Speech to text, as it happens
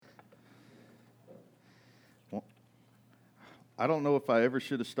I don't know if I ever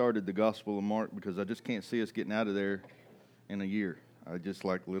should have started the Gospel of Mark because I just can't see us getting out of there in a year. I just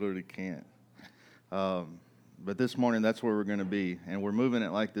literally can't. But this morning, that's where we're going to be. And we're moving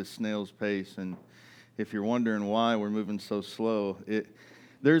at like this snail's pace. And if you're wondering why we're moving so slow,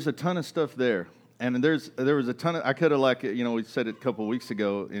 there's a ton of stuff there. And there was a ton of, I could have we said it a couple of weeks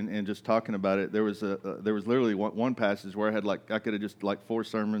ago in just talking about it. There was literally one passage where I could have just 4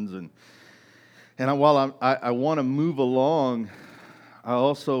 sermons. And while I want to move along, I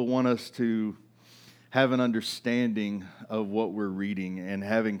also want us to have an understanding of what we're reading and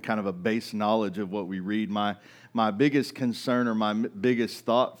having kind of a base knowledge of what we read. My biggest concern or my biggest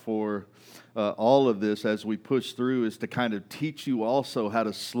thought for all of this as we push through is to kind of teach you also how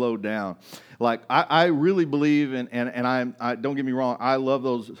to slow down. I really believe, and I don't get me wrong, I love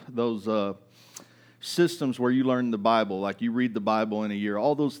those systems where you learn the Bible, like you read the Bible in a year.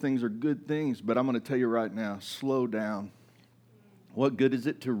 All those things are good things, but I'm going to tell you right now, slow down. What good is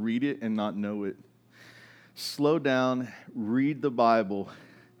it to read it and not know it? Slow down, read the Bible,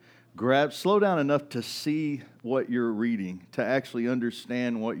 slow down enough to see what you're reading, to actually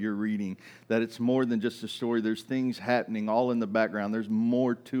understand what you're reading, that it's more than just a story. There's things happening all in the background. There's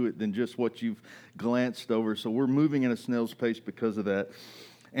more to it than just what you've glanced over. So we're moving at a snail's pace because of that.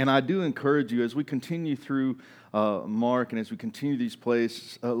 And I do encourage you, as we continue through Mark and as we continue these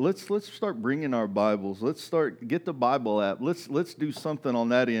places, let's start bringing our Bibles. Get the Bible app. Let's do something on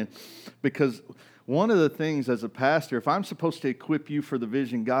that end, because one of the things as a pastor, if I'm supposed to equip you for the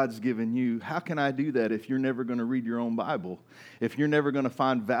vision God's given you, how can I do that if you're never going to read your own Bible? If you're never going to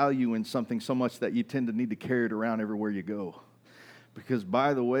find value in something so much that you tend to need to carry it around everywhere you go? Because,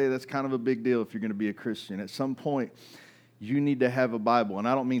 by the way, that's kind of a big deal if you're going to be a Christian. At some point, you need to have a Bible. And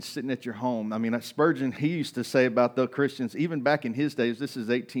I don't mean sitting at your home. I mean, Spurgeon, he used to say about the Christians, even back in his days, this is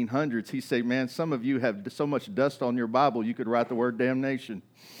 1800s, he said, man, some of you have so much dust on your Bible, you could write the word damnation.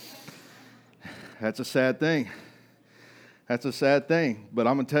 That's a sad thing. That's a sad thing. But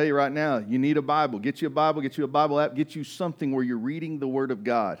I'm going to tell you right now, you need a Bible. Get you a Bible, get you a Bible app, get you something where you're reading the Word of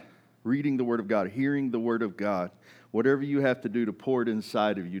God, hearing the Word of God. Whatever you have to do to pour it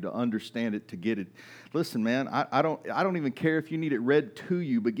inside of you, to understand it, to get it. Listen, man, I don't even care if you need it read to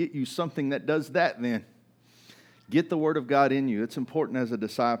you, but get you something that does that then. Get the Word of God in you. It's important as a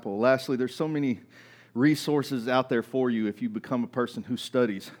disciple. Lastly, there's so many resources out there for you if you become a person who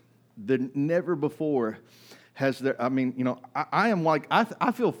studies. That never before has there, I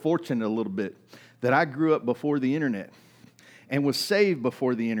feel fortunate a little bit that I grew up before the internet and was saved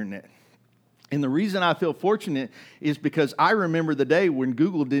before the internet. And the reason I feel fortunate is because I remember the day when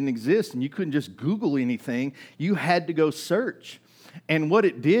Google didn't exist and you couldn't just Google anything. You had to go search. And what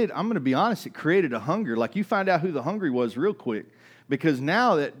it did, I'm going to be honest, it created a hunger. Like, you find out who the hungry was real quick. Because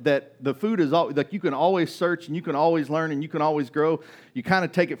now that the food is all, like, you can always search and you can always learn and you can always grow, you kind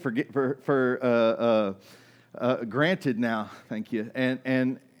of take it for granted now. Thank you.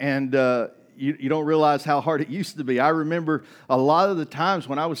 And you don't realize how hard it used to be. I remember a lot of the times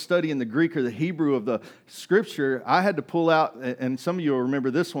when I was studying the Greek or the Hebrew of the Scripture, I had to pull out, and some of you will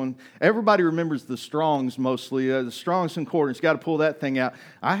remember this one. Everybody remembers the Strong's mostly. The Strong's Concordance, got to pull that thing out.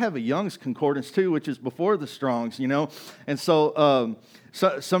 I have a Young's Concordance too, which is before the Strong's, And so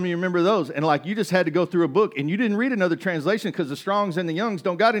some of you remember those. And you just had to go through a book, and you didn't read another translation because the Strong's and the Young's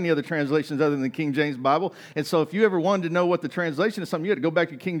don't got any other translations other than the King James Bible. And so if you ever wanted to know what the translation is something, you had to go back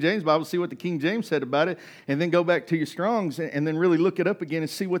to King James Bible, see what the King James said about it, and then go back to your Strong's and then really look it up again and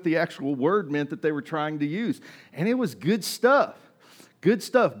see what the actual word meant that they were trying to use. And it was good stuff. Good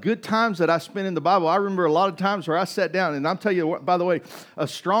stuff, good times that I spent in the Bible. I remember a lot of times where I sat down, and I'll tell you, by the way, a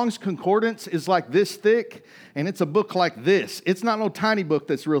Strong's Concordance is like this thick, and it's a book like this. It's not no tiny book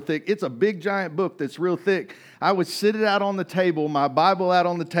that's real thick. It's a big, giant book that's real thick. I would sit it out on the table, my Bible out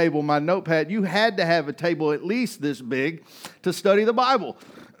on the table, my notepad. You had to have a table at least this big to study the Bible.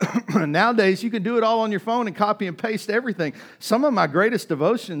 Nowadays, you can do it all on your phone and copy and paste everything. Some of my greatest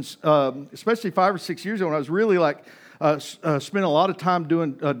devotions, especially 5 or 6 years ago when I was really spent a lot of time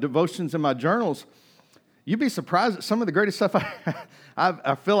doing devotions in my journals, you'd be surprised at some of the greatest stuff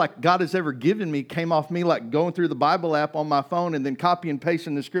I feel like God has ever given me came off me like going through the Bible app on my phone and then copy and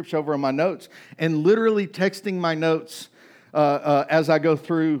pasting the scripture over on my notes and literally texting my notes as I go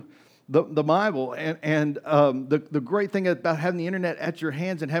through the Bible. And the great thing about having the internet at your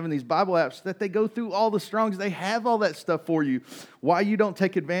hands and having these Bible apps, that they go through all the Strongs. They have all that stuff for you. Why you don't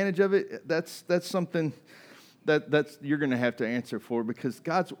take advantage of it, that's something that's you're going to have to answer for, because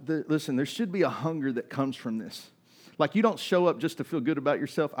listen, there should be a hunger that comes from this. Like, you don't show up just to feel good about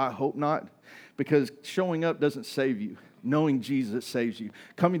yourself. I hope not, because showing up doesn't save you. Knowing Jesus saves you.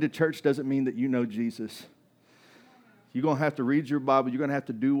 Coming to church doesn't mean that you know Jesus. You're going to have to read your Bible. You're going to have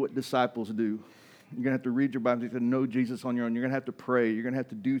to do what disciples do. You're going to have to read your Bible. You're going to know Jesus on your own. You're going to have to pray. You're going to have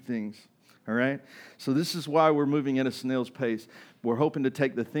to do things. All right? So this is why we're moving at a snail's pace. We're hoping to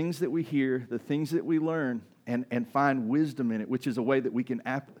take the things that we hear, the things that we learn, and find wisdom in it, which is a way that we can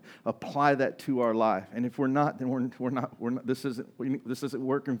apply that to our life. And if we're not, then we're not. This isn't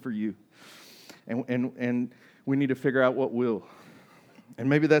working for you. And we need to figure out what will. And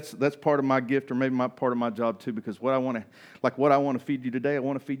maybe that's part of my gift, or maybe part of my job too, because what I want to feed you today, I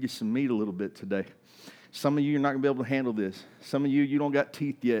want to feed you some meat a little bit today. Some of you, you're not going to be able to handle this. Some of you don't got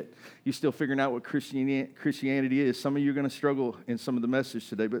teeth yet. You're still figuring out what Christianity is. Some of you are going to struggle in some of the message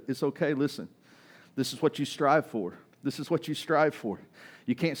today, but it's okay. Listen, this is what you strive for. This is what you strive for.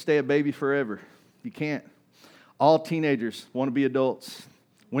 You can't stay a baby forever. You can't. All teenagers want to be adults.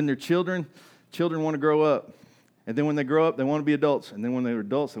 When they're children want to grow up. And then when they grow up, they want to be adults. And then when they're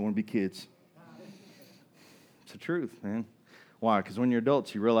adults, they want to be kids. It's the truth, man. Why? Because when you're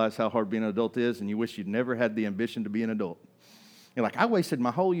adults, you realize how hard being an adult is, and you wish you'd never had the ambition to be an adult. You're like, I wasted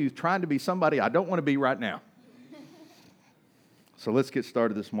my whole youth trying to be somebody I don't want to be right now. So let's get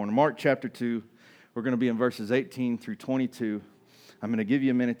started this morning. Mark chapter 2, we're going to be in verses 18 through 22. I'm going to give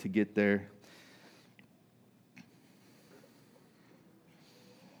you a minute to get there.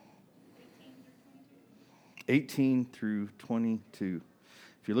 (18 through 22).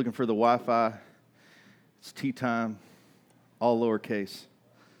 If you're looking for the Wi-Fi, it's tea time, all lowercase.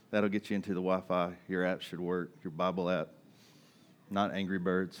 That'll get you into the Wi-Fi. Your app should work, your Bible app. Not Angry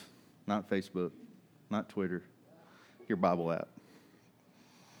Birds, not Facebook, not Twitter, your Bible app.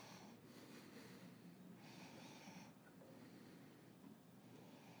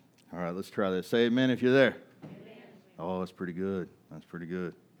 All right, let's try this. Say amen if you're there. Amen. Oh, that's pretty good. That's pretty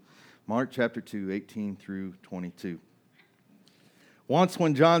good. Mark chapter 2, 18 through 22. Once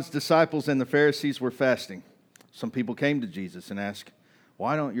when John's disciples and the Pharisees were fasting, some people came to Jesus and asked,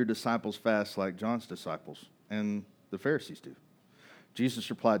 why don't your disciples fast like John's disciples and the Pharisees do? Jesus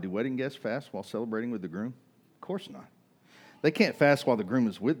replied, do wedding guests fast while celebrating with the groom? Of course not. They can't fast while the groom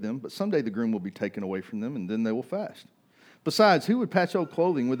is with them, but someday the groom will be taken away from them, and then they will fast. Besides, who would patch old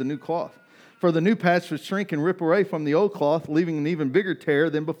clothing with a new cloth? For the new patch would shrink and rip away from the old cloth, leaving an even bigger tear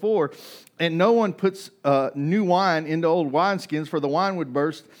than before. And no one puts new wine into old wineskins, for the wine would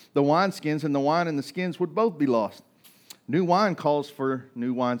burst the wineskins, and the wine and the skins would both be lost. New wine calls for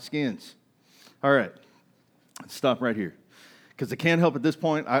new wineskins. All right, let's stop right here. Because I can't help at this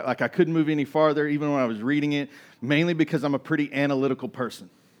point, I couldn't move any farther, even when I was reading it, mainly because I'm a pretty analytical person.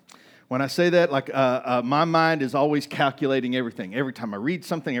 When I say that, my mind is always calculating everything. Every time I read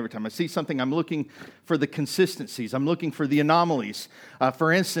something, every time I see something, I'm looking for the consistencies. I'm looking for the anomalies.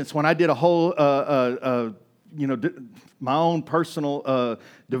 For instance, when I did a whole, my own personal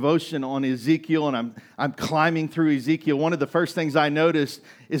devotion on Ezekiel, and I'm climbing through Ezekiel, one of the first things I noticed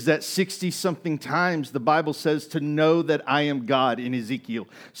is that 60-something times the Bible says to know that I am God in Ezekiel.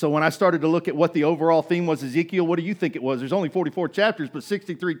 So when I started to look at what the overall theme was, Ezekiel, what do you think it was? There's only 44 chapters, but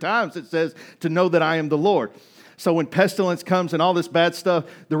 63 times it says to know that I am the Lord. So when pestilence comes and all this bad stuff,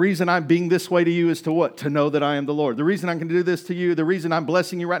 the reason I'm being this way to you is to what? To know that I am the Lord. The reason I can do this to you, the reason I'm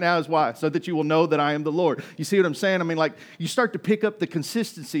blessing you right now is why? So that you will know that I am the Lord. You see what I'm saying? I mean, like, you start to pick up the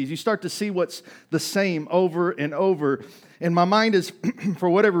consistencies. You start to see what's the same over and over. And my mind is, for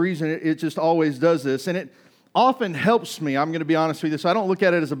whatever reason, it just always does this. And it often helps me, I'm going to be honest with you, so I don't look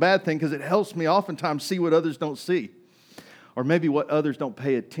at it as a bad thing, because it helps me oftentimes see what others don't see. Or maybe what others don't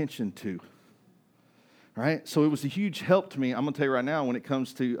pay attention to. Right? So it was a huge help to me. I'm going to tell you right now, when it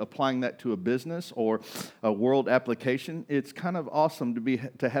comes to applying that to a business or a world application, it's kind of awesome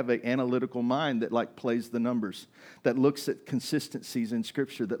to have an analytical mind that plays the numbers, that looks at consistencies in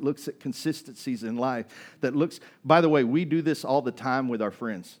Scripture, that looks at consistencies in life, that looks, by the way, we do this all the time with our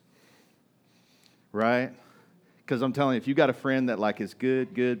friends. Right? Because I'm telling you, if you got a friend that is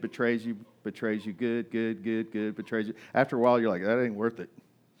good, betrays you, good, betrays you, after a while you're like, that ain't worth it.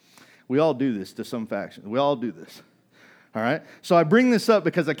 We all do this to some faction. We all do this. All right? So I bring this up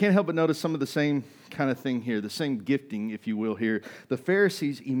because I can't help but notice some of the same kind of thing here, the same gifting, if you will, here. The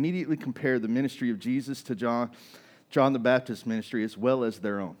Pharisees immediately compare the ministry of Jesus to John the Baptist's ministry as well as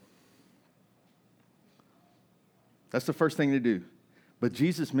their own. That's the first thing to do. But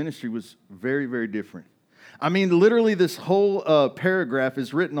Jesus' ministry was very, very different. I mean, literally this whole paragraph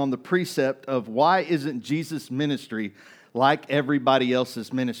is written on the precept of why isn't Jesus' ministry like everybody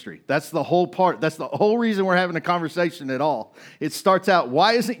else's ministry. That's the whole part. That's the whole reason we're having a conversation at all. It starts out,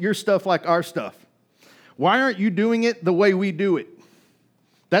 why isn't your stuff like our stuff? Why aren't you doing it the way we do it?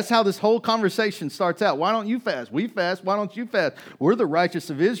 That's how this whole conversation starts out. Why don't you fast? We fast. Why don't you fast? We're the righteous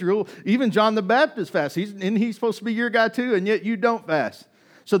of Israel. Even John the Baptist fasts. He's supposed to be your guy too, and yet you don't fast.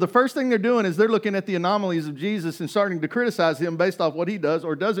 So the first thing they're doing is they're looking at the anomalies of Jesus and starting to criticize him based off what he does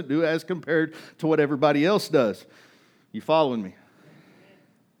or doesn't do as compared to what everybody else does. You following me?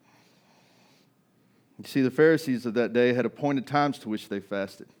 You see, the Pharisees of that day had appointed times to which they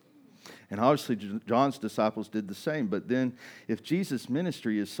fasted. And obviously, John's disciples did the same. But then, if Jesus'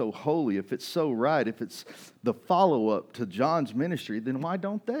 ministry is so holy, if it's so right, if it's the follow-up to John's ministry, then why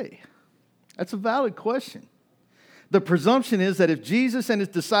don't they? That's a valid question. The presumption is that if Jesus and his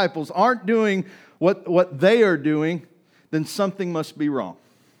disciples aren't doing what they are doing, then something must be wrong.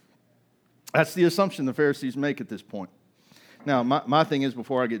 That's the assumption the Pharisees make at this point. Now, my thing is,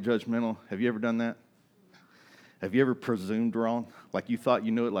 before I get judgmental, have you ever done that? Have you ever presumed wrong? Like you thought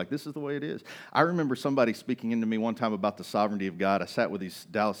you knew it, like this is the way it is. I remember somebody speaking into me one time about the sovereignty of God. I sat with these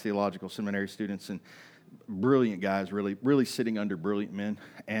Dallas Theological Seminary students, and brilliant guys, really sitting under brilliant men.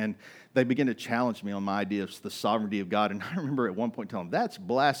 And they began to challenge me on my idea of the sovereignty of God. And I remember at one point telling them, that's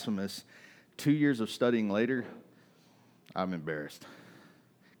blasphemous. 2 years of studying later, I'm embarrassed.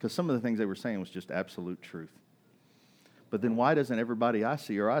 Because some of the things they were saying was just absolute truth. But then why doesn't everybody I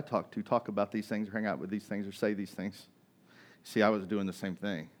see or I talk to talk about these things or hang out with these things or say these things? See, I was doing the same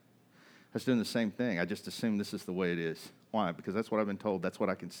thing. I was doing the same thing. I just assumed this is the way it is. Why? Because that's what I've been told. That's what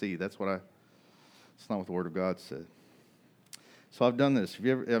I can see. It's not what the Word of God said. So I've done this. Have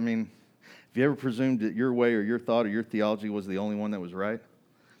you ever presumed that your way or your thought or your theology was the only one that was right?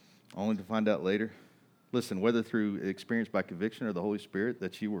 Only to find out later? Listen, whether through experience by conviction or the Holy Spirit,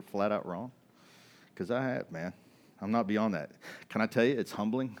 that you were flat out wrong? Because I have, man. I'm not beyond that. Can I tell you, it's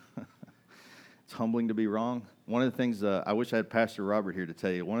humbling. It's humbling to be wrong. One of the things, I wish I had Pastor Robert here to tell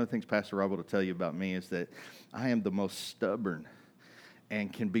you. One of the things Pastor Robert will tell you about me is that I am the most stubborn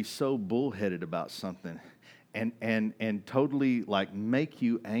and can be so bullheaded about something and totally like make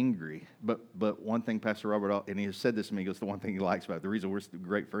you angry. But one thing Pastor Robert, and he has said this to me, he goes, the one thing he likes about it, the reason we're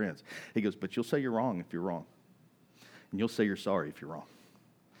great friends, he goes, but you'll say you're wrong if you're wrong. And you'll say you're sorry if you're wrong.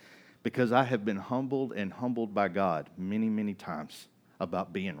 Because I have been humbled by God many, many times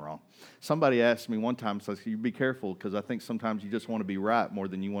about being wrong. Somebody asked me one time, so you be careful, because I think sometimes you just want to be right more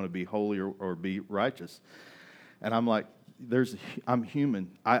than you want to be holy or be righteous. And I'm like, I'm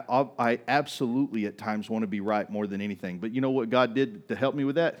human. I absolutely at times want to be right more than anything. But you know what God did to help me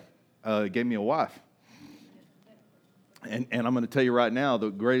with that? He gave me a wife. And I'm going to tell you right now,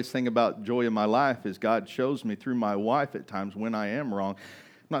 the greatest thing about joy in my life is God shows me through my wife at times when I am wrong.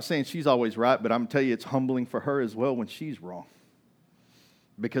 I'm not saying she's always right, but I'm telling you it's humbling for her as well when she's wrong.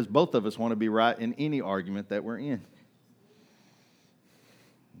 Because both of us want to be right in any argument that we're in.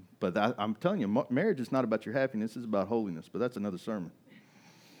 But I'm telling you, marriage is not about your happiness, it's about holiness. But that's another sermon.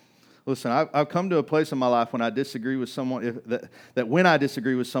 Listen, I've come to a place in my life when I disagree with someone, that when I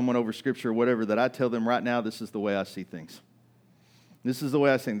disagree with someone over Scripture or whatever, that I tell them right now, this is the way I see things. This is the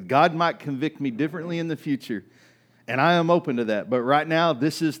way I see things. God might convict me differently in the future, and I am open to that. But right now,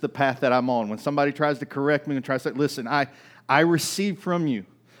 this is the path that I'm on. When somebody tries to correct me and tries to say, listen, I receive from you.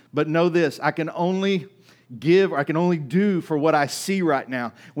 But know this, I can only give, or I can only do for what I see right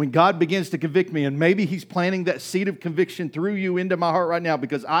now. When God begins to convict me, and maybe He's planting that seed of conviction through you into my heart right now,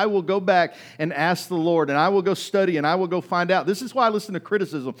 because I will go back and ask the Lord, and I will go study, and I will go find out. This is why I listen to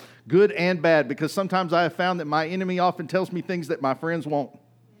criticism, good and bad, because sometimes I have found that my enemy often tells me things that my friends won't.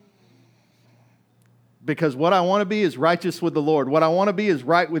 Because what I want to be is righteous with the Lord. What I want to be is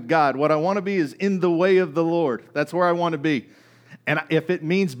right with God. What I want to be is in the way of the Lord. That's where I want to be. And if it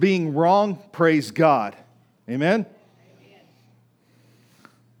means being wrong, praise God. Amen? Amen.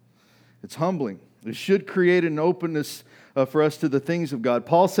 It's humbling. It should create an openness for us to the things of God.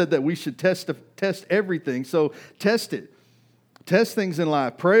 Paul said that we should test everything. So test it. Test things in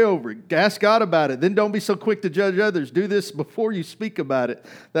life. Pray over it. Ask God about it. Then don't be so quick to judge others. Do this before you speak about it.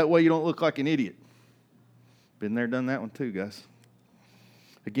 That way you don't look like an idiot. Been there, done that one too, guys.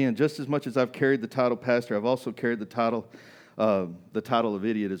 Again, just as much as I've carried the title pastor, I've also carried the title of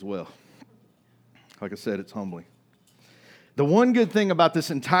idiot as well. Like I said, it's humbling. The one good thing about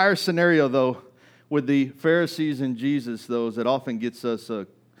this entire scenario, though, with the Pharisees and Jesus, though, is it often gets us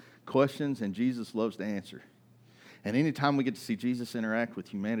questions, and Jesus loves to answer. And anytime we get to see Jesus interact with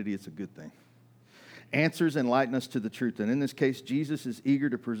humanity, it's a good thing. Answers enlighten us to the truth. And in this case, Jesus is eager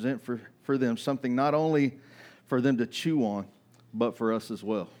to present for them something not only for them to chew on, but for us as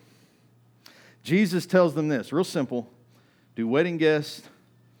well. Jesus tells them this, real simple. Do wedding guests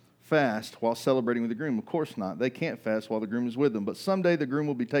fast while celebrating with the groom? Of course not. They can't fast while the groom is with them. But someday the groom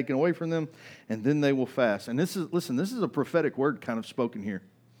will be taken away from them, and then they will fast. And this is a prophetic word kind of spoken here.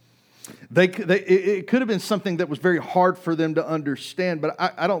 It could have been something that was very hard for them to understand, but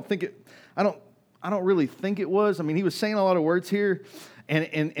I don't really think it was. I mean, he was saying a lot of words here,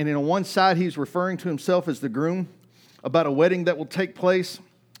 and on one side he's referring to himself as the groom about a wedding that will take place,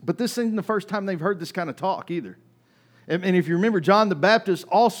 but this isn't the first time they've heard this kind of talk either. And if you remember, John the Baptist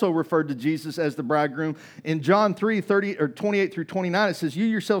also referred to Jesus as the bridegroom. In John 3:28 through 29, it says, "You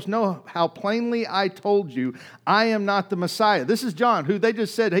yourselves know how plainly I told you, I am not the Messiah." This is John, who they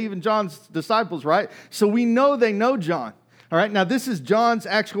just said, hey, even John's disciples, right? So we know they know John. All right, now this is John's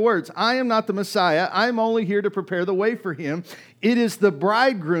actual words. "I am not the Messiah. I'm only here to prepare the way for him. It is the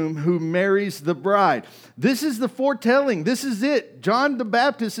bridegroom who marries the bride." This is the foretelling. This is it. John the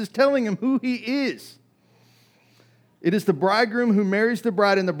Baptist is telling him who he is. It is the bridegroom who marries the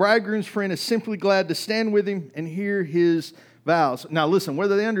bride, and the bridegroom's friend is simply glad to stand with him and hear his vows. Now listen,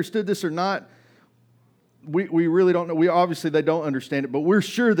 whether they understood this or not, we really don't know. Obviously they don't understand it, but we're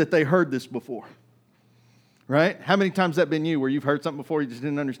sure that they heard this before. Right? How many times has that been you, where you've heard something before, you just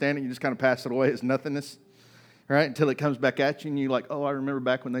didn't understand it, you just kind of pass it away as nothingness? Right? Until it comes back at you and you're like, oh, I remember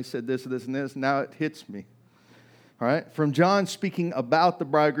back when they said this, and this, and this. Now it hits me. All right? From John speaking about the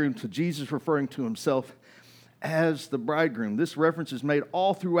bridegroom to Jesus referring to himself as the bridegroom. This reference is made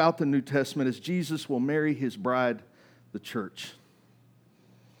all throughout the New Testament as Jesus will marry his bride, the church.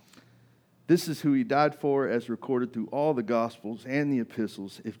 This is who he died for, as recorded through all the Gospels and the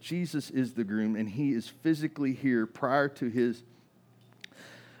epistles. If Jesus is the groom and he is physically here prior to his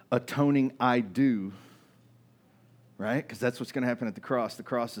atoning I do, right? Because that's what's going to happen at the cross. The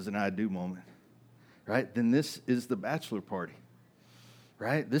cross is an I do moment, right? Then this is the bachelor party,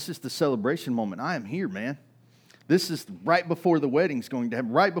 right? This is the celebration moment. I am here, man. This is right before the wedding's going to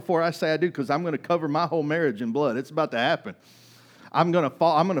happen, right before I say I do, because I'm going to cover my whole marriage in blood. It's about to happen. I'm going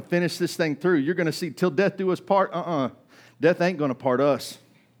to finish this thing through. You're going to see till death do us part. Death ain't going to part us.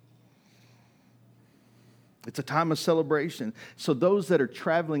 It's a time of celebration. So those that are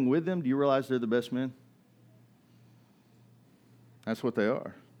traveling with them, do you realize they're the best men? That's what they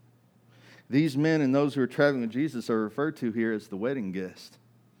are. These men and those who are traveling with Jesus are referred to here as the wedding guest.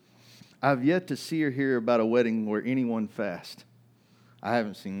 I've yet to see or hear about a wedding where anyone fasts. I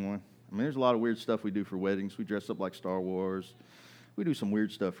haven't seen one. I mean, there's a lot of weird stuff we do for weddings. We dress up like Star Wars. We do some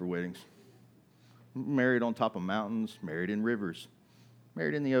weird stuff for weddings. Married on top of mountains, married in rivers,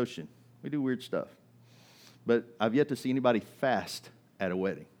 married in the ocean. We do weird stuff. But I've yet to see anybody fast at a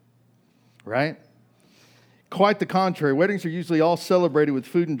wedding. Right? Quite the contrary. Weddings are usually all celebrated with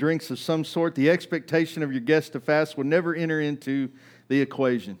food and drinks of some sort. The expectation of your guests to fast will never enter into the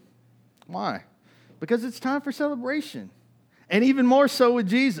equation. Why? Because it's time for celebration. And even more so with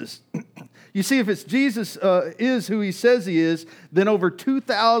Jesus. You see, if it's Jesus is who he says he is, then over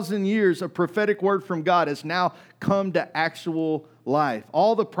 2,000 years of prophetic word from God has now come to actual life.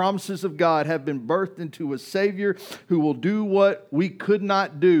 All the promises of God have been birthed into a Savior who will do what we could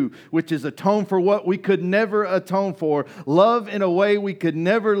not do, which is atone for what we could never atone for, love in a way we could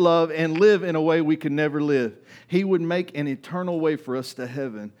never love, and live in a way we could never live. He would make an eternal way for us to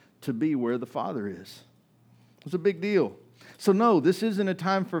heaven, to be where the Father is. It's a big deal. So no, this isn't a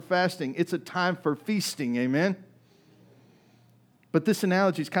time for fasting. It's a time for feasting, amen? But this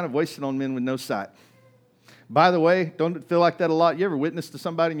analogy is kind of wasted on men with no sight. By the way, don't feel like that a lot. You ever witness to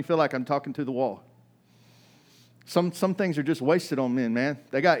somebody and you feel like I'm talking to the wall? Some things are just wasted on men, man.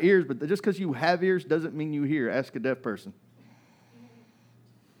 They got ears, but just because you have ears doesn't mean you hear. Ask a deaf person.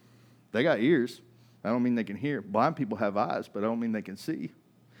 They got ears. I don't mean they can hear. Blind people have eyes, but I don't mean they can see.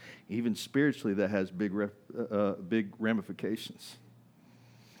 Even spiritually, that has big ramifications.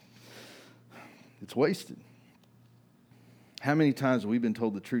 It's wasted. How many times have we been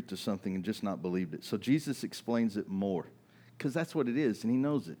told the truth to something and just not believed it? So Jesus explains it more, because that's what it is, and he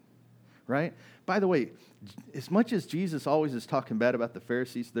knows it, right? By the way, as much as Jesus always is talking bad about the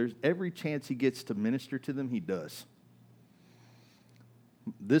Pharisees, there's every chance he gets to minister to them, he does.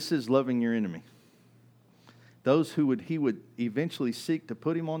 This is loving your enemy. Those who he would eventually seek to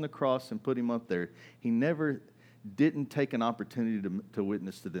put him on the cross and put him up there, he never didn't take an opportunity to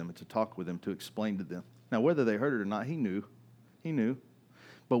witness to them and to talk with them, to explain to them. Now, whether they heard it or not, he knew. He knew.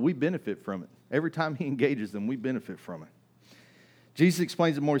 But we benefit from it. Every time he engages them, we benefit from it. Jesus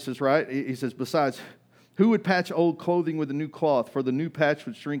explains it more. He says, right? He says, besides, who would patch old clothing with a new cloth? For the new patch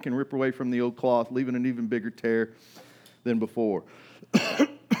would shrink and rip away from the old cloth, leaving an even bigger tear than before.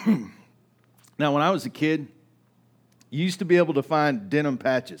 Now, when I was a kid, you used to be able to find denim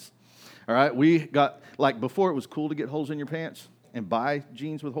patches. All right? We got, like before it was cool to get holes in your pants and buy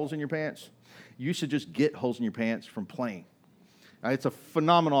jeans with holes in your pants. You should just get holes in your pants from playing. All right? It's a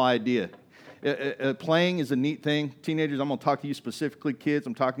phenomenal idea. Playing is a neat thing. Teenagers, I'm going to talk to you specifically. Kids,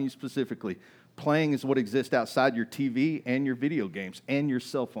 I'm talking to you specifically. Playing is what exists outside your TV and your video games and your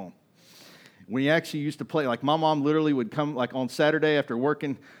cell phone. When you actually used to play, like my mom literally would come like on Saturday after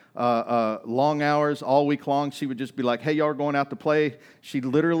working long hours all week long. She would just be like, hey, y'all are going out to play. She'd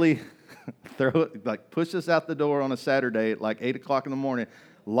literally push us out the door on a Saturday at like 8 o'clock in the morning,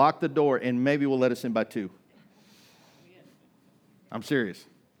 lock the door, and maybe we'll let us in by 2. I'm serious.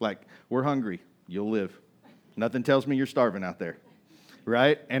 Like, we're hungry. You'll live. Nothing tells me you're starving out there,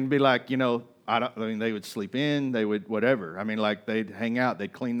 right? And be like, they would sleep in. They would whatever. I mean, like, they'd hang out.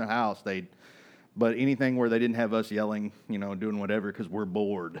 They'd clean the house. But anything where they didn't have us yelling, doing whatever because we're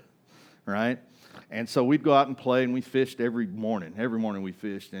bored, right? And so we'd go out and play, and we fished every morning. Every morning we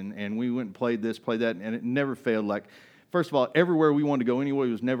fished, and we went and played this, played that, and it never failed. Like, first of all, everywhere we wanted to go anyway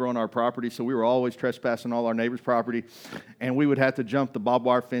was never on our property, so we were always trespassing all our neighbors' property, and we would have to jump the barbed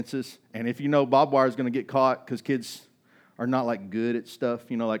wire fences. And if you know, barbed wire is going to get caught because kids are not like good at stuff,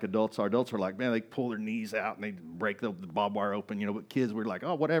 like adults are. Adults are like, man, they pull their knees out and they break the barbed wire open, but kids were like,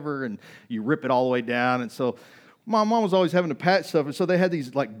 oh, whatever, and you rip it all the way down. And so my mom was always having to patch stuff, and so they had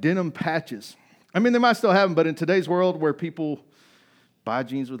these like denim patches. I mean, they might still have them, but in today's world where people buy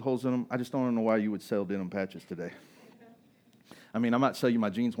jeans with holes in them, I just don't know why you would sell denim patches today. I mean, I might sell you my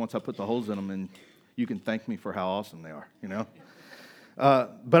jeans once I put the holes in them, and you can thank me for how awesome they are,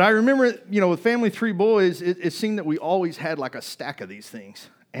 But I remember, with family 3 boys, it seemed that we always had like a stack of these things.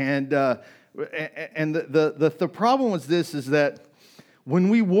 And the problem was this, is that when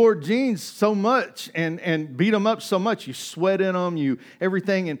we wore jeans so much and beat them up so much, you sweat in them,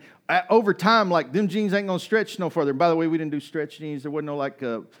 everything. And over time, like, them jeans ain't going to stretch no further. And by the way, we didn't do stretch jeans. There wasn't no like...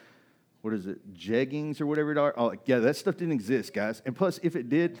 jeggings or whatever it are. Oh, yeah, that stuff didn't exist, guys. And plus, if it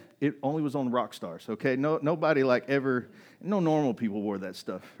did, it only was on rock stars, okay? Nobody no normal people wore that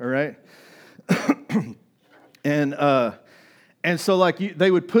stuff, all right? And so, like, they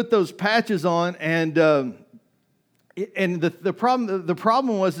would put those patches on, and the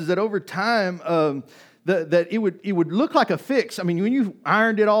problem was that over time, that it would look like a fix. I mean, when you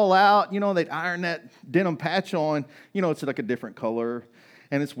ironed it all out, they'd iron that denim patch on, it's like a different color.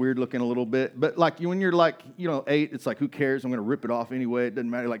 And it's weird looking a little bit. But like when you're like, 8, it's like, who cares? I'm going to rip it off anyway. It doesn't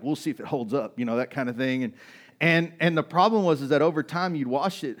matter. Like, we'll see if it holds up, that kind of thing. And the problem was that over time you'd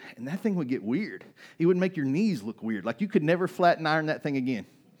wash it, and that thing would get weird. It would make your knees look weird. Like, you could never flatten iron that thing again.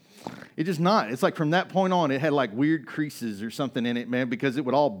 It just not. It's like from that point on, it had like weird creases or something in it, man, because it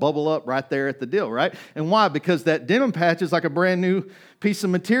would all bubble up right there at the deal, right? And why? Because that denim patch is like a brand new piece of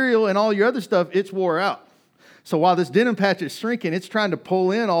material, and all your other stuff, it's wore out. So while this denim patch is shrinking, it's trying to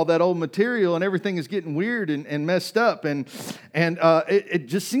pull in all that old material, and everything is getting weird and messed up. And it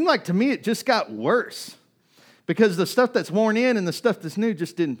just seemed like to me it just got worse because the stuff that's worn in and the stuff that's new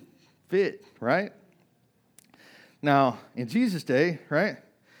just didn't fit, right? Now, in Jesus' day, right,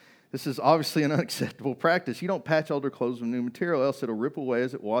 this is obviously an unacceptable practice. You don't patch older clothes with new material, else it'll rip away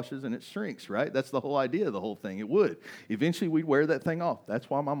as it washes and it shrinks, right? That's the whole idea of the whole thing. It would. Eventually, we'd wear that thing off. That's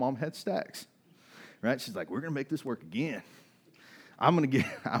why my mom had stacks. Right? She's like, we're going to make this work again. I'm going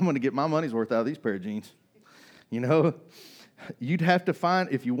to get my money's worth out of these pair of jeans. You'd have to find,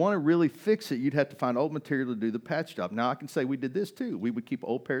 if you want to really fix it, you'd have to find old material to do the patch job. Now, I can say we did this too. We would keep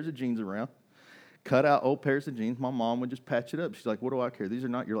old pairs of jeans around, cut out old pairs of jeans. My mom would just patch it up. She's like, what do I care? These are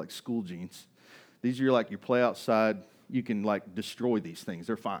not your like school jeans. These are your like, you play outside. You can like destroy these things.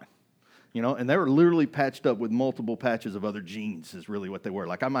 They're fine. And they were literally patched up with multiple patches of other jeans is really what they were.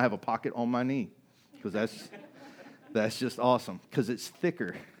 Like, I might have a pocket on my knee. Because that's just awesome. Because it's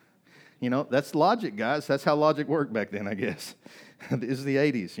thicker. That's logic, guys. That's how logic worked back then, I guess. This is the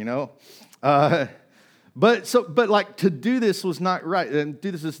 80s, But like to do this was not right. And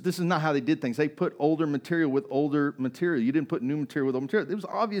this is not how they did things. They put older material with older material. You didn't put new material with old material. It was an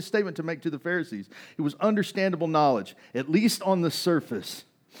obvious statement to make to the Pharisees. It was understandable knowledge, at least on the surface.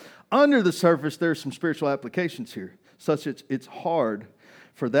 Under the surface, there are some spiritual applications here, such as it's hard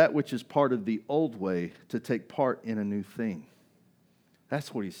for that which is part of the old way to take part in a new thing.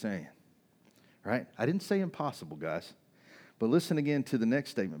 That's what he's saying, right? I didn't say impossible, guys. But listen again to the next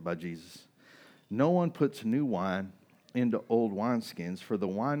statement by Jesus. No one puts new wine into old wineskins, for the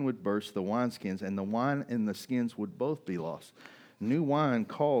wine would burst the wineskins, and the wine and the skins would both be lost. New wine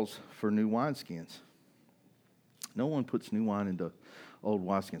calls for new wineskins. No one puts new wine into old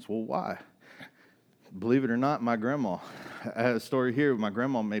wineskins. Well, why? Believe it or not, my grandma, I had a story here. My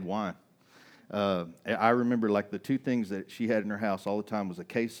grandma made wine. I remember like the 2 things that she had in her house all the time was a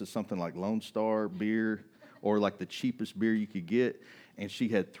case of something like Lone Star beer or like the cheapest beer you could get. and she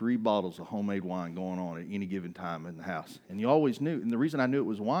had 3 bottles of homemade wine going on at any given time in the house. And you always knew, and the reason I knew it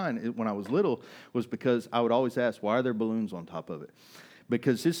was wine when I was little was because I would always ask, why are there balloons on top of it?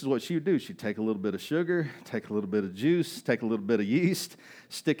 Because this is what she would do. She'd take a little bit of sugar, take a little bit of juice, take a little bit of yeast,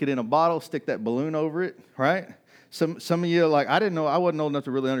 stick it in a bottle, stick that balloon over it, right? Some of you are like, I wasn't old enough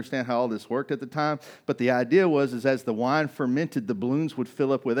to really understand how all this worked at the time, but the idea was as the wine fermented, the balloons would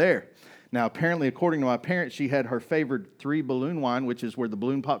fill up with air. Now, apparently, according to my parents, she had her favorite 3 balloon wine, which is where the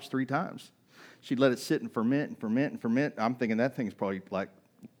balloon pops 3 times. She'd let it sit and ferment and ferment and ferment. I'm thinking that thing's probably like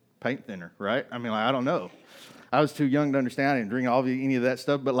paint thinner, right? I mean, I don't know. I was too young to understand. I didn't drink any of that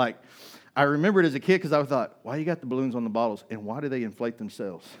stuff, but I remember it as a kid because I thought, why you got the balloons on the bottles, and why do they inflate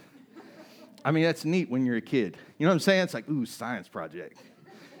themselves? I mean, that's neat when you're a kid. You know what I'm saying? It's like, ooh, science project.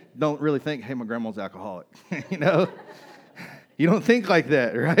 Don't really think, hey, my grandma's alcoholic, you know? You don't think like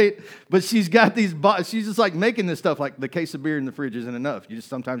that, right? But she's got these, she's just like making this stuff like the case of beer in the fridge isn't enough.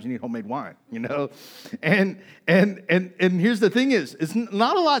 Sometimes you need homemade wine, you know? And here's the thing is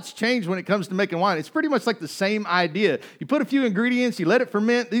not a lot's changed when it comes to making wine. It's pretty much like the same idea. You put a few ingredients, you let it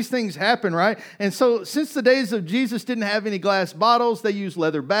ferment, these things happen, right? And so since the days of Jesus didn't have any glass bottles, they used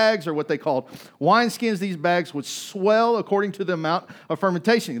leather bags or what they called wineskins. These bags would swell according to the amount of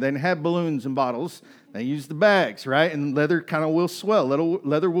fermentation. They didn't have balloons and bottles. They use the bags, right? And leather kind of will swell.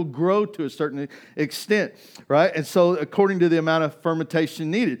 Leather will grow to a certain extent, right? And so according to the amount of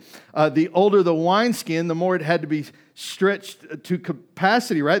fermentation needed, the older the wineskin, the more it had to be stretched to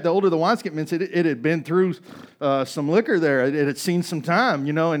capacity, right? The older the wineskin means it had been through some liquor there. It had seen some time,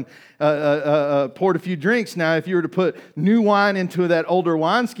 you know, and poured a few drinks. Now, if you were to put new wine into that older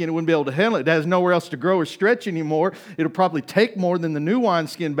wineskin, it wouldn't be able to handle it. It has nowhere else to grow or stretch anymore. It'll probably take more than the new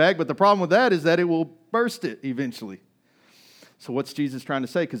wineskin bag, but the problem with that is that it will burst it eventually. So what's Jesus trying to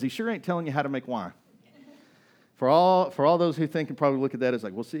say? Because he sure ain't telling you how to make wine. For all those who think and probably look at that as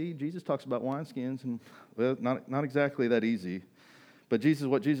like, well, see, Jesus talks about wineskins, and well, not exactly that easy. But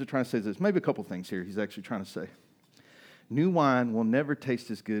what Jesus is trying to say is this. Maybe a couple things here he's actually trying to say. New wine will never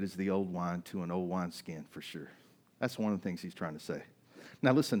taste as good as the old wine to an old wineskin, for sure. That's one of the things he's trying to say.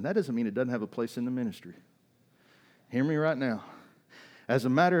 Now, listen, that doesn't mean it doesn't have a place in the ministry. Hear me right now. As a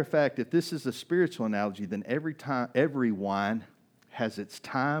matter of fact, if this is a spiritual analogy, then every wine has its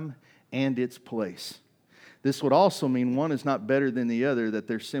time and its place. This would also mean one is not better than the other, that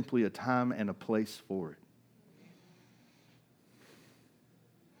there's simply a time and a place for it.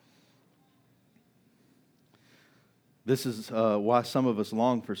 This is why some of us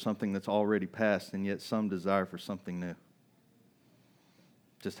long for something that's already passed, and yet some desire for something new.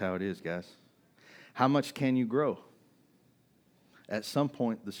 Just how it is, guys. How much can you grow? At some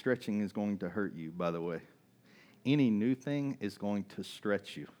point, the stretching is going to hurt you, by the way. Any new thing is going to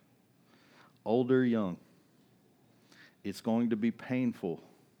stretch you. Old or young. It's going to be painful.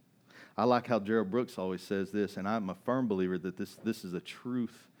 I like how Gerald Brooks always says this, and I'm a firm believer that this is a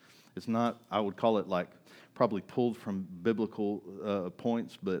truth. It's not, I would call it like probably pulled from biblical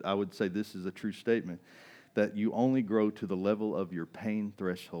points, but I would say this is a true statement, that you only grow to the level of your pain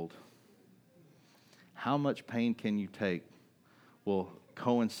threshold. How much pain can you take will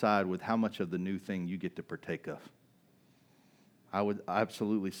coincide with how much of the new thing you get to partake of. I would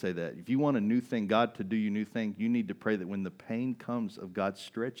absolutely say that. If you want a new thing, God to do your new thing, you need to pray that when the pain comes of God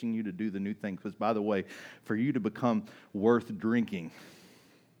stretching you to do the new thing, because by the way, for you to become worth drinking,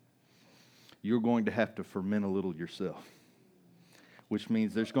 you're going to have to ferment a little yourself, which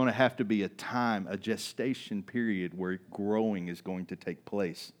means there's going to have to be a time, a gestation period where growing is going to take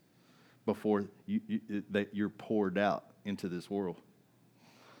place before that you're poured out into this world.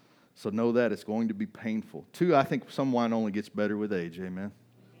 So know that it's going to be painful. 2, I think some wine only gets better with age. Amen.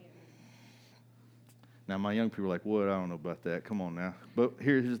 Now, my young people are like, what? I don't know about that. Come on now. But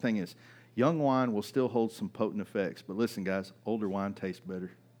here's the thing is, young wine will still hold some potent effects. But listen, guys, older wine tastes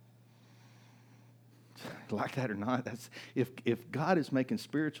better. Like that or not, that's if God is making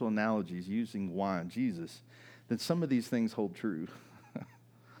spiritual analogies using wine, Jesus, then some of these things hold true.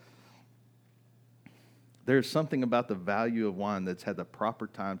 There's something about the value of wine that's had the proper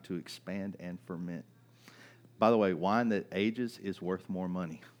time to expand and ferment. By the way, wine that ages is worth more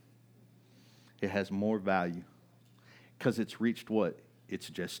money. It has more value because it's reached what? Its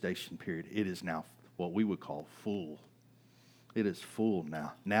gestation period. It is now what we would call full. It is full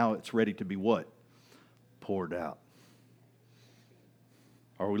now. Now it's ready to be what? Poured out.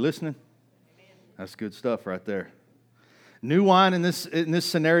 Are we listening? Amen. That's good stuff right there. New wine in this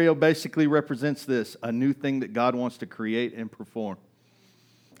scenario basically represents this, a new thing that God wants to create and perform.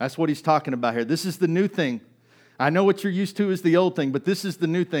 That's what he's talking about here. This is the new thing. I know what you're used to is the old thing, but this is the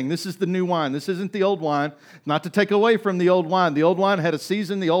new thing. This is the new wine. This isn't the old wine. Not to take away from the old wine. The old wine had a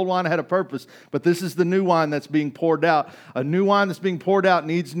season. The old wine had a purpose. But this is the new wine that's being poured out. A new wine that's being poured out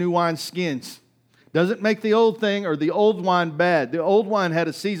needs new wine skins. Doesn't make the old thing or the old wine bad. The old wine had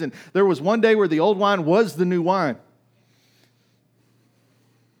a season. There was one day where the old wine was the new wine.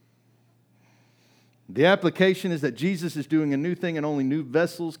 The application is that Jesus is doing a new thing and only new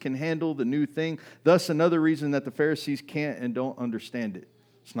vessels can handle the new thing. Thus, another reason that the Pharisees can't and don't understand it.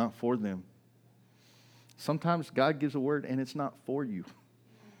 It's not for them. Sometimes God gives a word and it's not for you.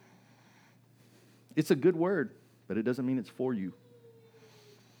 It's a good word, but it doesn't mean it's for you.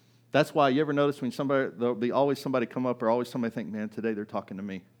 That's why you ever notice when there'll be always somebody come up or always somebody think, man, today they're talking to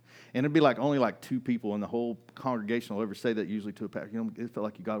me. And it'd be like only like 2 people in the whole congregation will ever say that usually to a pastor. It felt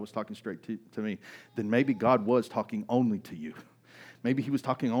like God was talking straight to me. Then maybe God was talking only to you. Maybe he was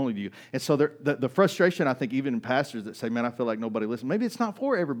talking only to you. And so the frustration, I think, even in pastors that say, man, I feel like nobody listens. Maybe it's not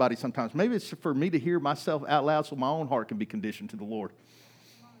for everybody sometimes. Maybe it's for me to hear myself out loud so my own heart can be conditioned to the Lord.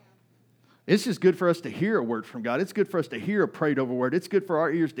 It's just good for us to hear a word from God. It's good for us to hear a prayed over word. It's good for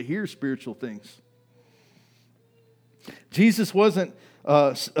our ears to hear spiritual things. Jesus wasn't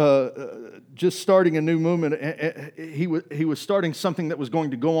just starting a new movement. He was starting something that was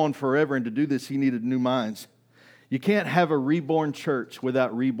going to go on forever, and to do this, he needed new minds. You can't have a reborn church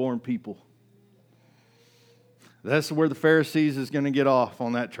without reborn people. That's where the Pharisees is going to get off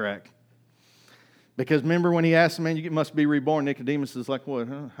on that track. Because remember when he asked the man, you must be reborn, Nicodemus is like, what?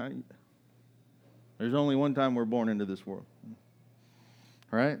 Huh? There's only one time we're born into this world.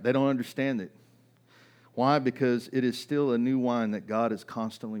 Right? They don't understand it. Why? Because it is still a new wine that God is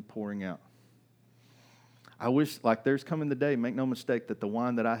constantly pouring out. I wish, like there's coming the day, make no mistake, that the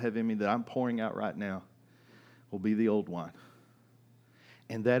wine that I have in me that I'm pouring out right now will be the old wine.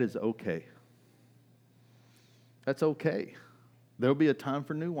 And that is okay. That's okay. There'll be a time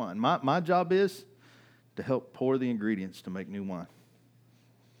for new wine. My job is to help pour the ingredients to make new wine.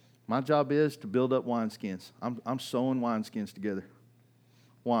 My job is to build up wineskins. I'm sewing wineskins together.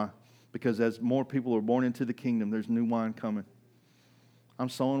 Why? Because as more people are born into the kingdom, there's new wine coming. I'm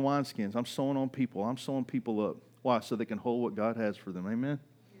sewing wineskins. I'm sewing on people. I'm sewing people up. Why? So they can hold what God has for them. Amen?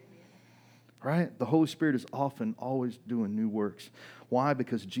 Right? The Holy Spirit is often always doing new works. Why?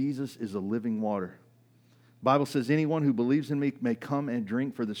 Because Jesus is a living water. The Bible says, anyone who believes in me may come and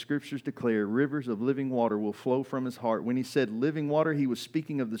drink, for the Scriptures declare rivers of living water will flow from his heart. When he said living water, he was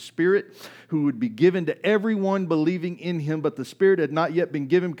speaking of the Spirit who would be given to everyone believing in him. But the Spirit had not yet been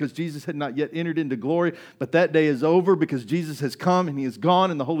given because Jesus had not yet entered into glory. But that day is over because Jesus has come and he is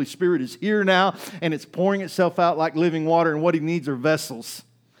gone, and the Holy Spirit is here now, and it's pouring itself out like living water, and what he needs are vessels.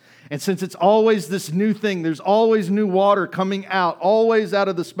 And since it's always this new thing, there's always new water coming out, always out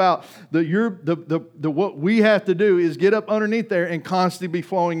of the spout. What we have to do is get up underneath there and constantly be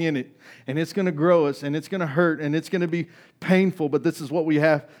flowing in it. And it's going to grow us, and it's going to hurt, and it's going to be painful, but this is what we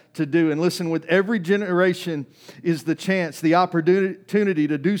have to do. And listen, with every generation is the chance, the opportunity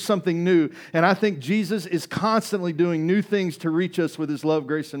to do something new. And I think Jesus is constantly doing new things to reach us with his love,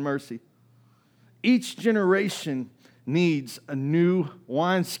 grace, and mercy. Each generation needs a new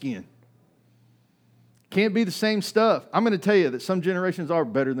wineskin. Can't be the same stuff. I'm going to tell you that some generations are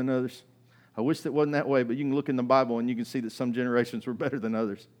better than others. I wish it wasn't that way, but you can look in the Bible and you can see that some generations were better than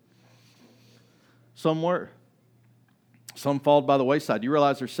others. Some were. Some fall by the wayside. You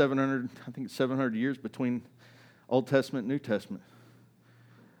realize there's 700 years between Old Testament and New Testament.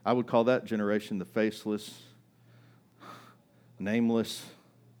 I would call that generation the faceless, nameless,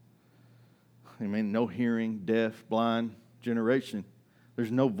 no hearing, deaf, blind generation.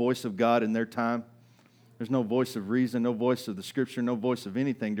 There's no voice of God in their time. There's no voice of reason, no voice of the Scripture, no voice of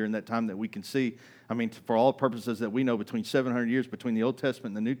anything during that time that we can see. For all purposes that we know, between 700 years between the Old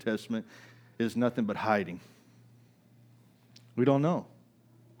Testament and the New Testament is nothing but hiding. We don't know.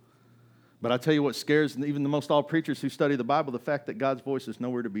 But I tell you what scares even the most all preachers who study the Bible, the fact that God's voice is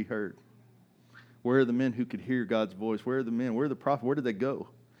nowhere to be heard. Where are the men who could hear God's voice? Where are the men? Where are the prophets? Where did they go?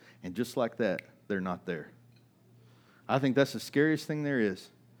 And just like that, they're not there. I think that's the scariest thing there is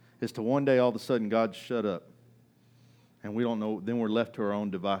to one day all of a sudden God shut up. And we don't know, then we're left to our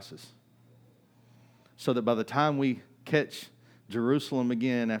own devices. So that by the time we catch Jerusalem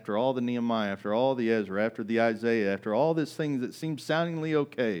again, after all the Nehemiah, after all the Ezra, after the Isaiah, after all these things that seem soundingly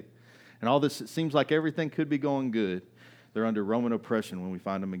okay, and all this, it seems like everything could be going good, they're under Roman oppression when we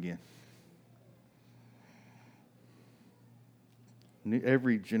find them again.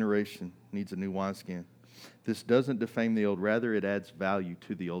 Every generation needs a new wineskin. This doesn't defame the old. Rather, it adds value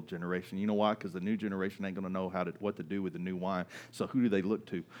to the old generation. You know why? Because the new generation ain't going to know what to do with the new wine. So who do they look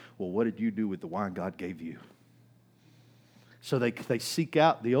to? Well, what did you do with the wine God gave you? So they seek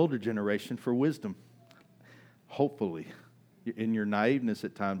out the older generation for wisdom. Hopefully. In your naiveness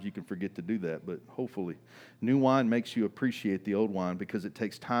at times, you can forget to do that, but hopefully. New wine makes you appreciate the old wine because it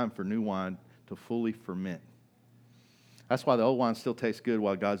takes time for new wine to fully ferment. That's why the old wine still tastes good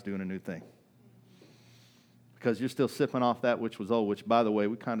while God's doing a new thing. Because you're still sipping off that which was old, which, by the way,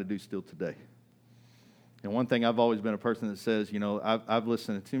 we kind of do still today. And one thing, I've always been a person that says, I've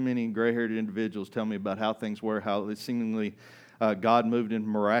listened to too many gray-haired individuals tell me about how things were, how it seemingly God moved in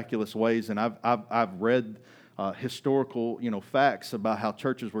miraculous ways, and I've read historical, facts about how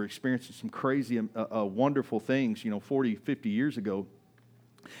churches were experiencing some crazy, wonderful things, 40, 50 years ago.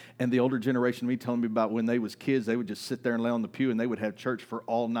 And the older generation, me telling me about when they was kids, they would just sit there and lay on the pew and they would have church for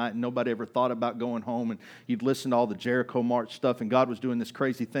all night and nobody ever thought about going home. And you'd listen to all the Jericho March stuff, and God was doing this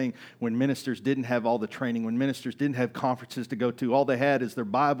crazy thing when ministers didn't have all the training, when ministers didn't have conferences to go to. All they had is their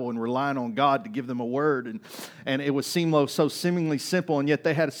Bible and relying on God to give them a word. And it would seem so seemingly simple, and yet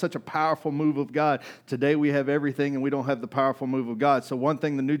they had such a powerful move of God. Today we have everything and we don't have the powerful move of God. So one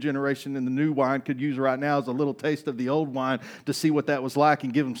thing the new generation and the new wine could use right now is a little taste of the old wine to see what that was like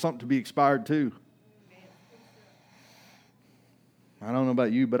and give them something to be expired too. I don't know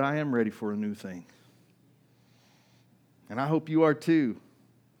about you, but I am ready for a new thing. And I hope you are too.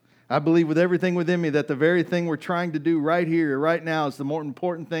 I believe with everything within me that the very thing we're trying to do right here, right now, is the more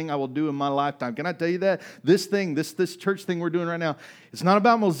important thing I will do in my lifetime. Can I tell you that? This thing, this church thing we're doing right now, it's not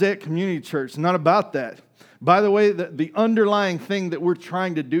about Mosaic Community Church. It's not about that. By the way, the underlying thing that we're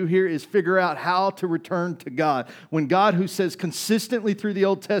trying to do here is figure out how to return to God. When God, who says consistently through the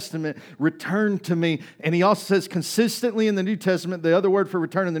Old Testament, return to me, and he also says consistently in the New Testament, the other word for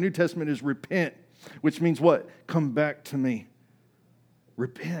return in the New Testament is repent, which means what? Come back to me.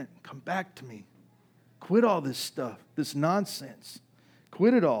 Repent. Come back to me. Quit all this stuff, this nonsense.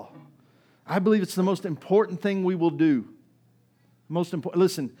 Quit it all. I believe it's the most important thing we will do. Most important.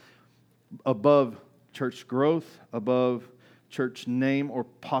 Listen, above church growth, above church name or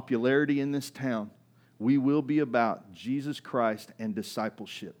popularity in this town, we will be about Jesus Christ and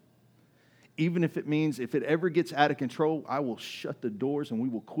discipleship. Even if it means, if it ever gets out of control, I will shut the doors and we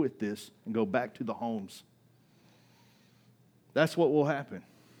will quit this and go back to the homes. That's what will happen.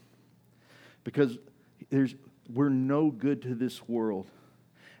 Because we're no good to this world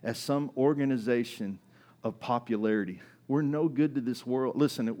as some organization of popularity. We're no good to this world.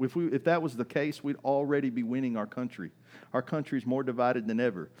 Listen, if that was the case, we'd already be winning our country. Our country's more divided than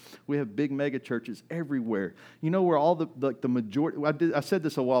ever. We have big mega churches everywhere. You know where all the majority, I said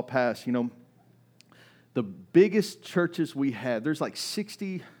this a while past, the biggest churches we have, there's like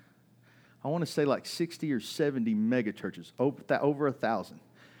 60, I want to say like 60 or 70 mega churches, over 1,000,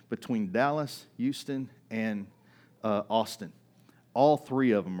 between Dallas, Houston, and Austin. All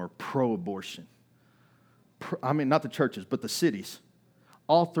three of them are pro-abortion. I mean, not the churches, but the cities.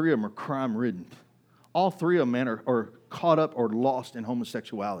 All three of them are crime-ridden. All three of them, man, are caught up or lost in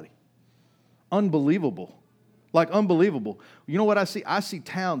homosexuality. Unbelievable. Like, unbelievable. You know what I see? I see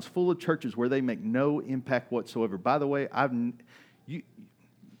towns full of churches where they make no impact whatsoever. By the way,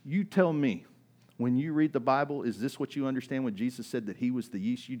 you tell me, when you read the Bible, is this what you understand when Jesus said that he was the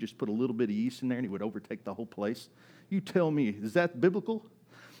yeast? You just put a little bit of yeast in there and he would overtake the whole place? You tell me, is that biblical?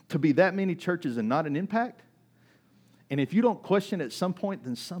 To be that many churches and not an impact? And if you don't question at some point,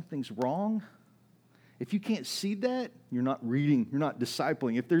 then something's wrong. If you can't see that, you're not reading, you're not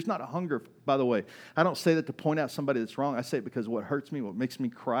discipling. If there's not a hunger, by the way, I don't say that to point out somebody that's wrong. I say it because what hurts me, what makes me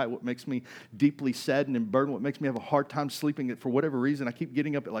cry, what makes me deeply saddened and burdened, what makes me have a hard time sleeping, for whatever reason, I keep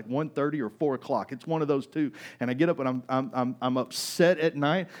getting up at like 1:30 or 4 o'clock. It's one of those two. And I get up and I'm upset at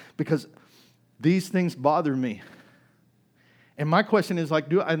night because these things bother me. And my question is like,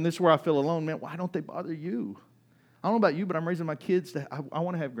 and this is where I feel alone, man, why don't they bother you? I don't know about you, but I'm raising my kids. I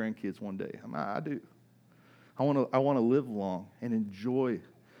want to have grandkids one day. I do. I want to live long and enjoy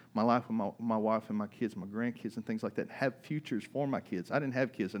my life with my wife and my kids, my grandkids and things like that. Have futures for my kids. I didn't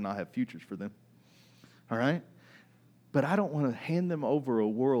have kids and not have futures for them. All right? But I don't want to hand them over a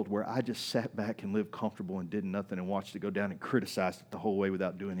world where I just sat back and lived comfortable and did nothing and watched it go down and criticized it the whole way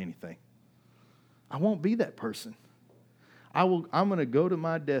without doing anything. I won't be that person. I'm going to go to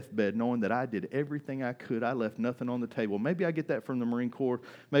my deathbed knowing that I did everything I could. I left nothing on the table. Maybe I get that from the Marine Corps.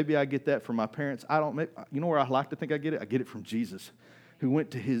 Maybe I get that from my parents. You know where I like to think I get it? I get it from Jesus, who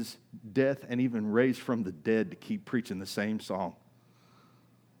went to his death and even raised from the dead to keep preaching the same song.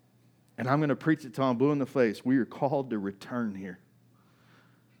 And I'm going to preach it till I'm blue in the face. We are called to return here,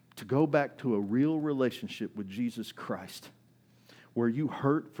 to go back to a real relationship with Jesus Christ, where you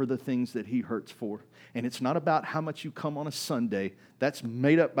hurt for the things that he hurts for. And it's not about how much you come on a Sunday. That's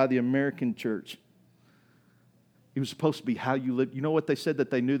made up by the American church. It was supposed to be how you live. You know what they said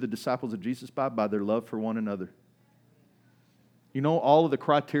that they knew the disciples of Jesus by? By their love for one another. You know all of the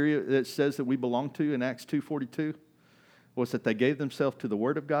criteria that it says that we belong to in Acts 2:42 was that they gave themselves to the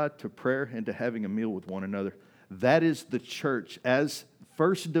Word of God, to prayer, and to having a meal with one another. That is the church as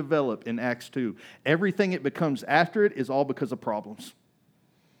first developed in Acts 2. Everything it becomes after it is all because of problems.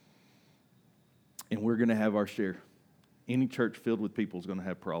 And we're going to have our share. Any church filled with people is going to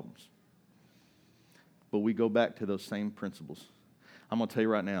have problems. But we go back to those same principles. I'm going to tell you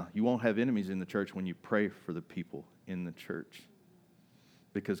right now, you won't have enemies in the church when you pray for the people in the church.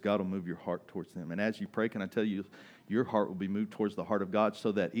 Because God will move your heart towards them. And as you pray, can I tell you, your heart will be moved towards the heart of God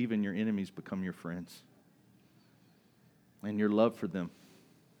so that even your enemies become your friends. And your love for them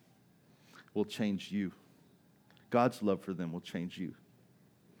will change you. God's love for them will change you.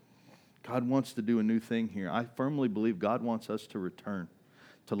 God wants to do a new thing here. I firmly believe God wants us to return,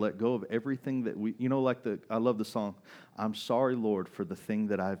 to let go of everything that we, I love the song, I'm sorry, Lord, for the thing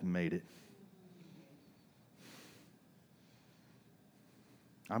that I've made it.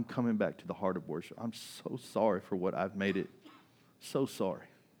 I'm coming back to the heart of worship. I'm so sorry for what I've made it. So sorry.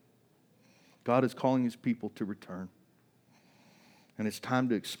 God is calling His people to return. And it's time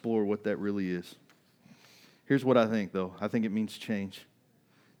to explore what that really is. Here's what I think, though. I think it means change.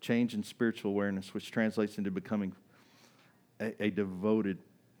 Change in spiritual awareness, which translates into becoming a devoted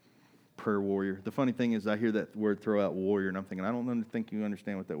prayer warrior. The funny thing is I hear that word throw out warrior, and I'm thinking, I don't think you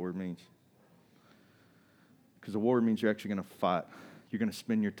understand what that word means. Because a warrior means you're actually going to fight. You're going to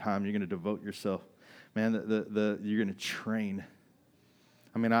spend your time. You're going to devote yourself. Man, you're going to train.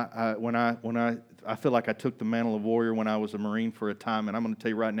 I mean, I feel like I took the mantle of warrior when I was a Marine for a time, and I'm going to tell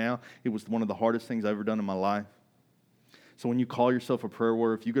you right now, it was one of the hardest things I've ever done in my life. So when you call yourself a prayer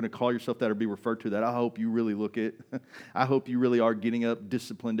warrior, if you're going to call yourself that or be referred to that, I hope you really look it. I hope you really are getting up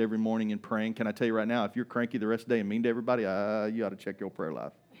disciplined every morning and praying. Can I tell you right now, if you're cranky the rest of the day and mean to everybody, you ought to check your prayer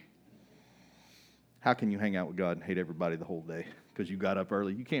life. How can you hang out with God and hate everybody the whole day because you got up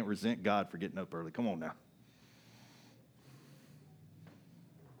early? You can't resent God for getting up early. Come on now.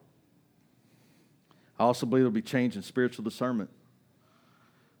 I also believe there'll be change in spiritual discernment.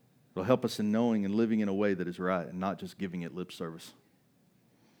 It'll help us in knowing and living in a way that is right and not just giving it lip service.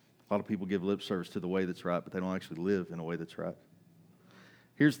 A lot of people give lip service to the way that's right, but they don't actually live in a way that's right.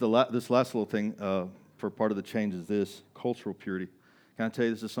 Here's this last little thing for part of the change is this, cultural purity. Can I tell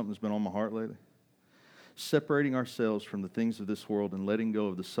you this is something that's been on my heart lately? Separating ourselves from the things of this world and letting go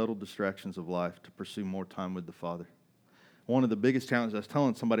of the subtle distractions of life to pursue more time with the Father. One of the biggest challenges, I was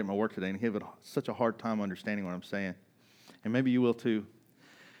telling somebody at my work today, and he had such a hard time understanding what I'm saying. And maybe you will too.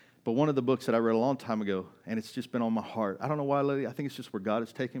 But one of the books that I read a long time ago, and it's just been on my heart. I don't know why, lately. I think it's just where God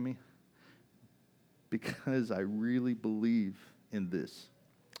has taken me. Because I really believe in this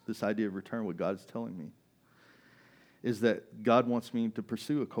idea of return, what God's telling me. Is that God wants me to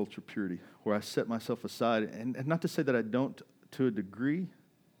pursue a culture of purity where I set myself aside. And not to say that I don't to a degree,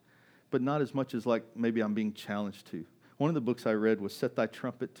 but not as much as like maybe I'm being challenged to. One of the books I read was Set Thy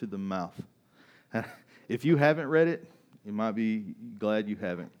Trumpet to the Mouth. If you haven't read it, you might be glad you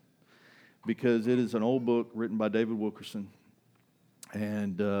haven't. Because it is an old book written by David Wilkerson.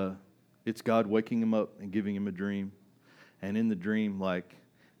 And it's God waking him up and giving him a dream. And in the dream,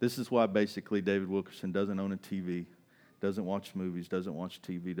 this is why basically David Wilkerson doesn't own a TV. Doesn't watch movies, doesn't watch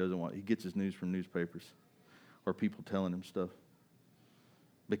TV, he gets his news from newspapers or people telling him stuff.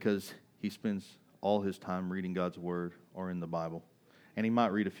 Because he spends all his time reading God's Word or in the Bible. And he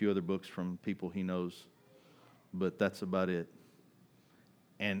might read a few other books from people he knows, but that's about it.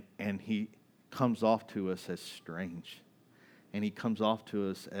 And he comes off to us as strange. And he comes off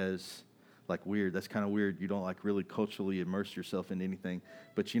to us as weird. That's kind of weird. You don't really culturally immerse yourself into anything.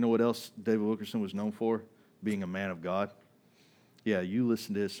 But you know what else David Wilkerson was known for? Being a man of God. Yeah, you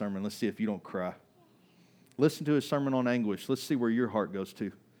listen to his sermon. Let's see if you don't cry. Listen to his sermon on anguish. Let's see where your heart goes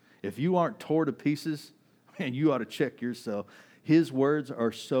to. If you aren't tore to pieces, man, you ought to check yourself. His words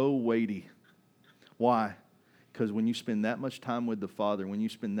are so weighty. Why? Because when you spend that much time with the Father, when you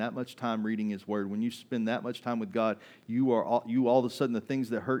spend that much time reading His Word, when you spend that much time with God, you all of a sudden the things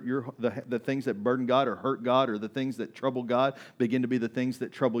that hurt the things that burden God or hurt God or the things that trouble God begin to be the things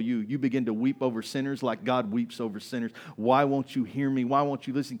that trouble you. You begin to weep over sinners like God weeps over sinners. Why won't you hear me? Why won't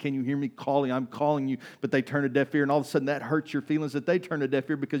you listen? Can you hear me calling? I'm calling you, but they turn a deaf ear, and all of a sudden that hurts your feelings that they turn a deaf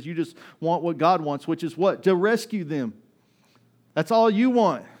ear because you just want what God wants, which is what? To rescue them. That's all you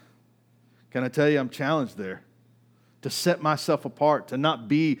want. Can I tell you, I'm challenged there. To set myself apart, to not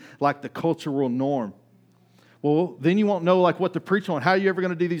be like the cultural norm. Well, then you won't know what to preach on. How are you ever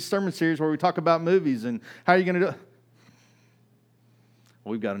going to do these sermon series where we talk about movies and how are you going to do it?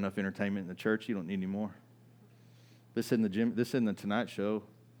 Well, we've got enough entertainment in the church. You don't need any more. This isn't the gym. This isn't the Tonight Show.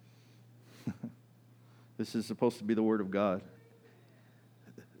 This is supposed to be the Word of God.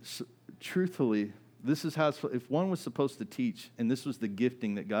 So, truthfully, this is how if one was supposed to teach, and this was the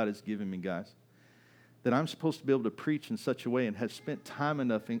gifting that God has given me, guys, that I'm supposed to be able to preach in such a way and have spent time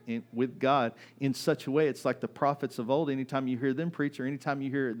enough with God in such a way. It's like the prophets of old. Anytime you hear them preach or anytime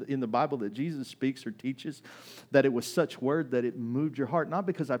you hear in the Bible that Jesus speaks or teaches, that it was such word that it moved your heart. Not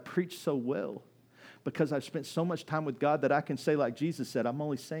because I preach so well, because I've spent so much time with God that I can say like Jesus said, I'm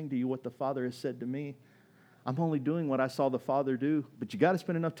only saying to you what the Father has said to me. I'm only doing what I saw the Father do. But you got to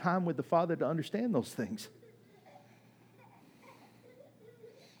spend enough time with the Father to understand those things.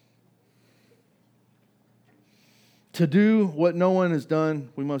 To do what no one has done,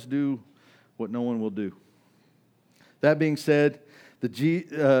 we must do what no one will do. That being said,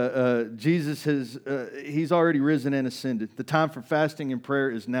 Jesus has he's already risen and ascended. The time for fasting and prayer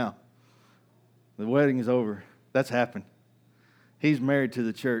is now. The wedding is over. That's happened. He's married to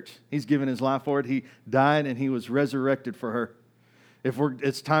the church. He's given his life for it. He died and he was resurrected for her.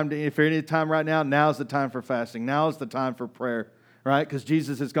 If any time right now, now's the time for fasting. Now is the time for prayer. Right? Because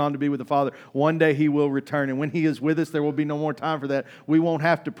Jesus has gone to be with the Father. One day He will return. And when He is with us, there will be no more time for that. We won't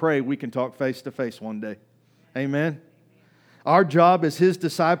have to pray. We can talk face to face one day. Amen? Our job as His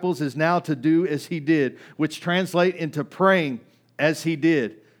disciples is now to do as He did, which translate into praying as He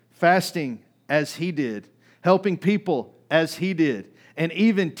did, fasting as He did, helping people as He did, and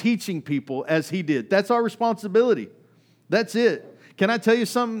even teaching people as He did. That's our responsibility. That's it. Can I tell you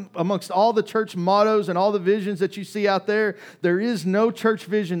something? Amongst all the church mottos and all the visions that you see out there, there is no church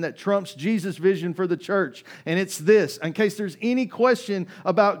vision that trumps Jesus' vision for the church. And it's this. In case there's any question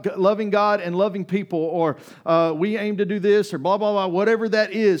about loving God and loving people, or we aim to do this, or blah, blah, blah, whatever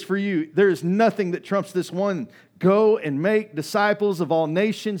that is for you, there is nothing that trumps this one. Go and make disciples of all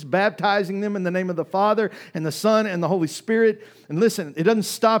nations, baptizing them in the name of the Father and the Son and the Holy Spirit. And listen, it doesn't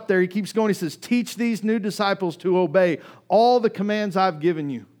stop there. He keeps going. He says, teach these new disciples to obey all the commands I've given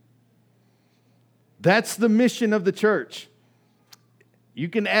you. That's the mission of the church. You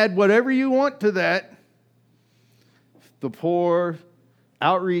can add whatever you want to that. The poor,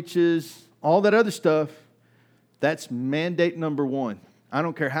 outreaches, all that other stuff. That's mandate number one. I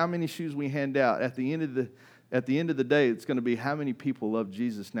don't care how many shoes we hand out. At the end of the day, it's going to be how many people love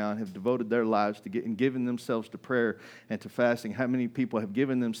Jesus now and have devoted their lives to giving themselves to prayer and to fasting. How many people have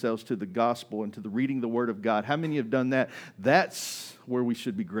given themselves to the gospel and to the reading the Word of God? How many have done that? That's where we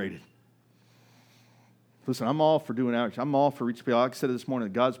should be graded. Listen, I'm all for doing outreach. I'm all for reaching people. Like I said this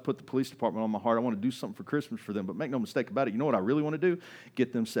morning, God's put the police department on my heart. I want to do something for Christmas for them. But make no mistake about it. You know what I really want to do?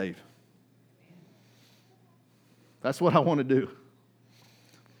 Get them saved. That's what I want to do.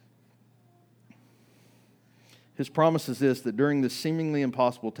 His promise is this, that during this seemingly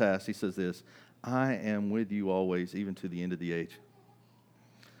impossible task, He says this, I am with you always, even to the end of the age.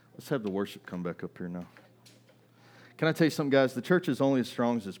 Let's have the worship come back up here now. Can I tell you something, guys? The church is only as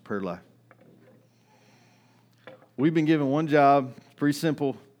strong as its prayer life. We've been given one job. It's pretty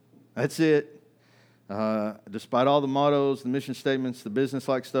simple. That's it. Despite all the mottos, the mission statements, the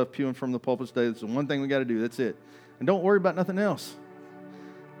business-like stuff, pewing from the pulpit today, it's the one thing we got to do. That's it. And don't worry about nothing else.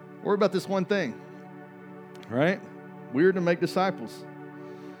 Worry about this one thing. Right? We are to make disciples.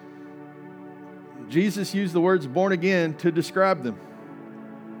 Jesus used the words born again to describe them.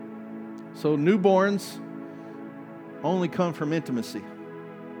 So newborns only come from intimacy.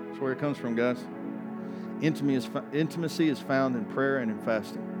 That's where it comes from, guys. Intimacy is found in prayer and in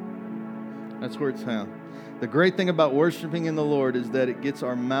fasting. That's where it's found. The great thing about worshiping in the Lord is that it gets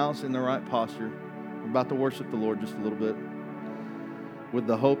our mouths in the right posture. We're about to worship the Lord just a little bit with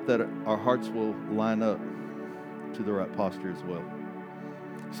the hope that our hearts will line up to the right posture as well.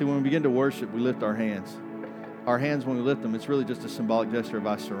 See, when we begin to worship, we lift our hands. Our hands, when we lift them, it's really just a symbolic gesture of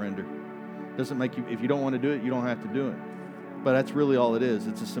I surrender. Doesn't make you, if you don't want to do it, you don't have to do it. But that's really all it is.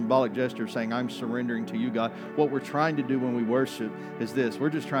 It's a symbolic gesture of saying, I'm surrendering to you, God. What we're trying to do when we worship is this. We're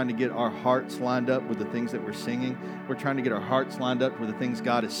just trying to get our hearts lined up with the things that we're singing. We're trying to get our hearts lined up with the things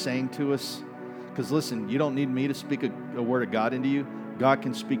God is saying to us. Because listen, you don't need me to speak a word of God into you. God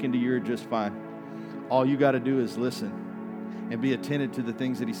can speak into you just fine. All you got to do is listen and be attentive to the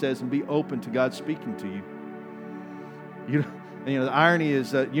things that He says and be open to God speaking to you. You know, the irony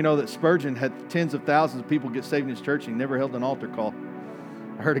is that that Spurgeon had tens of thousands of people get saved in his church and he never held an altar call.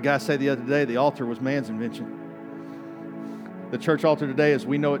 I heard a guy say the other day the altar was man's invention. The church altar today as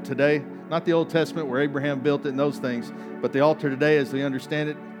we know it today, not the Old Testament where Abraham built it and those things, but the altar today as we understand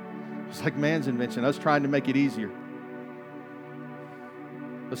it, it's like man's invention, us trying to make it easier.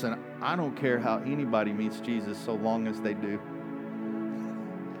 Listen, I don't care how anybody meets Jesus so long as they do.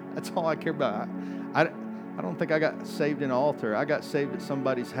 That's all I care about. I I don't think I got saved in an altar. I got saved at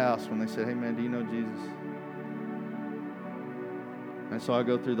somebody's house when they said, hey, man, do you know Jesus? And so I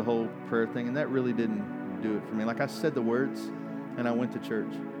go through the whole prayer thing, and that really didn't do it for me. Like, I said the words, and I went to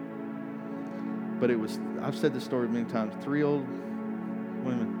church. But it was, I've said this story many times, 3 old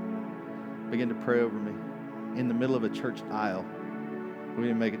women began to pray over me in the middle of a church aisle. We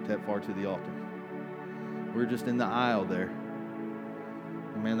didn't make it that far to the altar. We were just in the aisle there.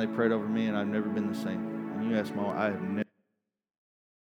 And man, they prayed over me, and I've never been the same. And you ask my wife, I have never